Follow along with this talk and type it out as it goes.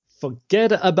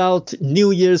Forget about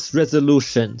New Year's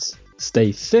resolutions.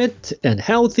 Stay fit and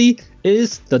healthy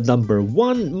is the number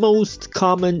one most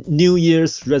common New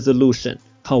Year's resolution.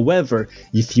 However,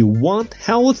 if you want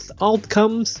health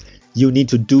outcomes, you need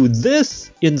to do this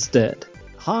instead.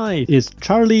 Hi, it's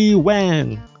Charlie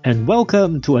Wang, and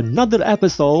welcome to another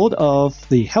episode of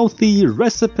the Healthy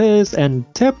Recipes and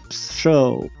Tips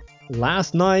Show.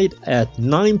 Last night at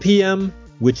 9 p.m.,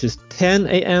 which is 10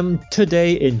 a.m.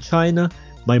 today in China,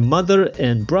 my mother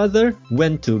and brother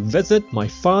went to visit my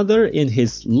father in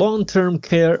his long-term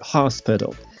care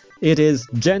hospital. It is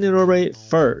January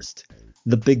 1st,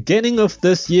 the beginning of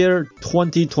this year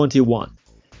 2021.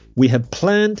 We have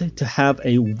planned to have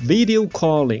a video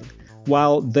calling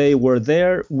while they were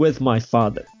there with my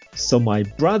father, so my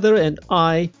brother and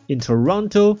I in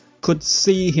Toronto could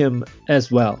see him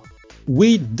as well.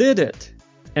 We did it,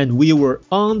 and we were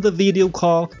on the video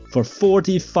call for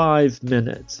 45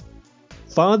 minutes.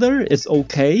 Father is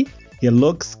okay. He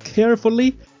looks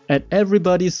carefully at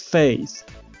everybody's face.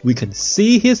 We can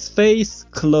see his face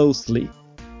closely.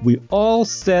 We all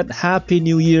said Happy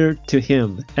New Year to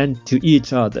him and to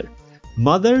each other.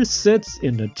 Mother sits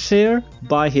in a chair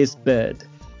by his bed.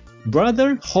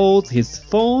 Brother holds his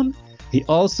phone. He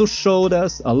also showed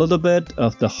us a little bit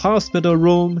of the hospital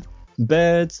room,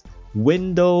 beds,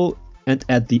 window, and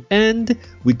at the end,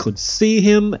 we could see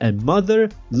him and mother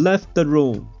left the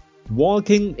room,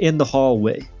 walking in the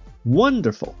hallway.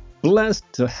 Wonderful. Blessed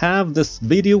to have this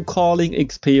video calling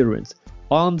experience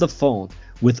on the phone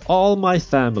with all my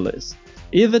families,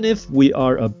 even if we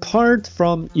are apart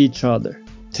from each other.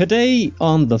 Today,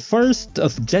 on the 1st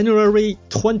of January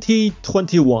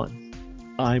 2021,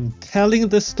 I'm telling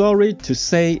this story to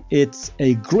say it's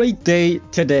a great day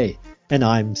today, and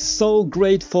I'm so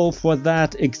grateful for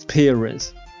that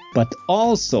experience. But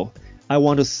also, I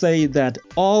want to say that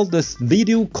all this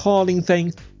video calling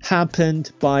thing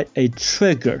happened by a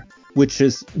trigger, which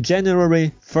is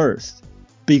January 1st,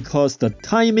 because the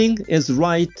timing is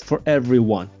right for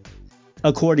everyone.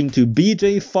 According to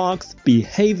BJ Fogg's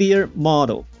behavior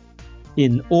model,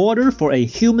 in order for a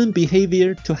human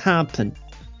behavior to happen,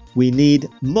 we need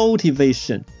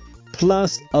motivation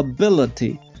plus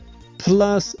ability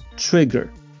plus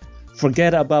trigger.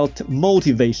 Forget about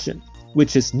motivation,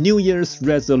 which is New Year's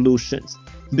resolutions,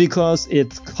 because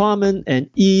it's common and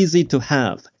easy to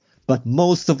have, but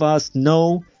most of us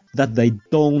know that they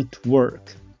don't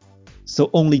work. So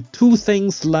only two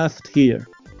things left here.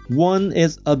 One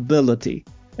is ability,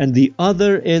 and the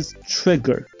other is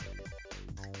trigger.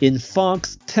 In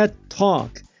Fogg's TED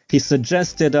Talk, he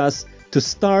suggested us to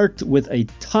start with a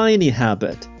tiny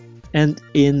habit and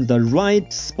in the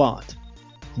right spot.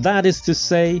 That is to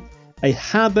say, a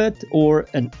habit or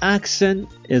an action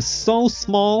is so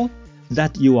small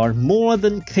that you are more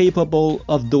than capable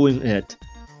of doing it,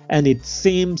 and it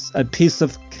seems a piece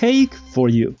of cake for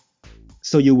you.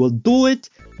 So you will do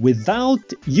it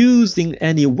without using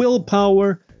any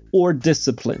willpower or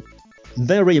discipline.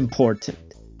 Very important.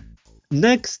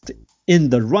 Next,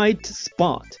 in the right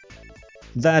spot.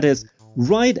 That is,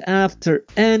 right after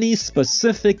any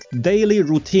specific daily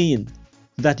routine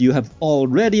that you have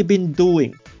already been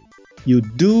doing, you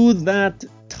do that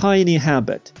tiny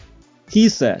habit. He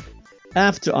said,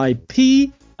 after I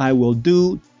pee, I will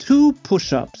do 2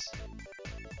 push-ups.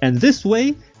 And this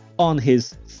way, on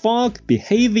his Fogg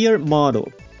behavior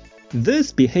model,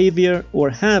 this behavior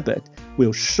or habit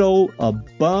will show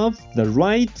above the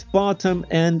right bottom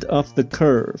end of the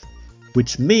curve,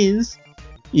 which means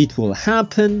it will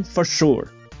happen for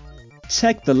sure.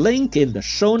 Check the link in the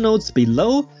show notes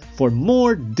below for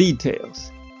more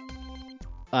details.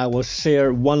 I will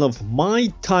share one of my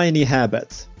tiny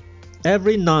habits.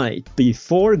 Every night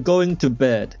before going to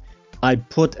bed, I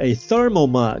put a thermal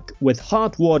mug with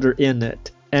hot water in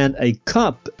it and a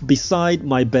cup beside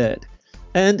my bed.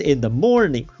 And in the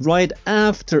morning, right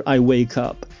after I wake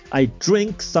up, I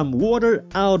drink some water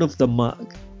out of the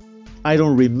mug. I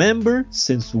don't remember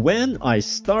since when I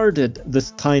started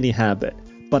this tiny habit,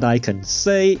 but I can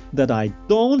say that I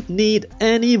don't need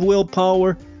any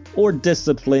willpower or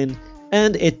discipline,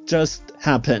 and it just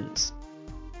happens.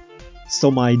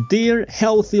 So my dear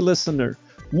healthy listener,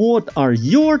 what are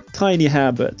your tiny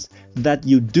habits that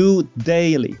you do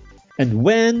daily, and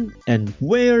when and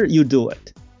where you do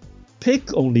it?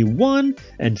 Pick only one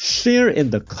and share in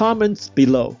the comments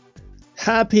below.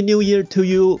 Happy New Year to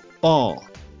you all.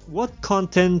 What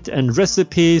content and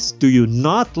recipes do you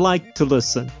not like to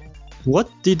listen? What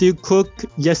did you cook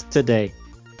yesterday?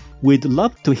 We'd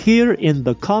love to hear in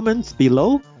the comments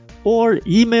below or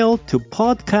email to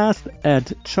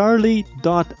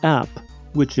podcast@charlie.app,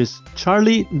 which is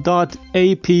charlie.app.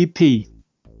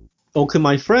 Okay,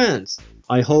 my friends,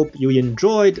 I hope you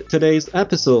enjoyed today's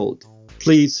episode.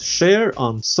 Please share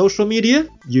on social media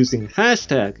using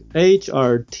hashtag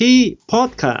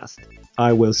HRTpodcast.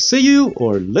 I will see you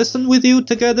or listen with you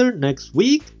together next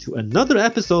week to another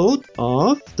episode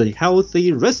of the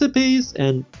Healthy Recipes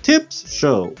and Tips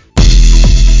Show.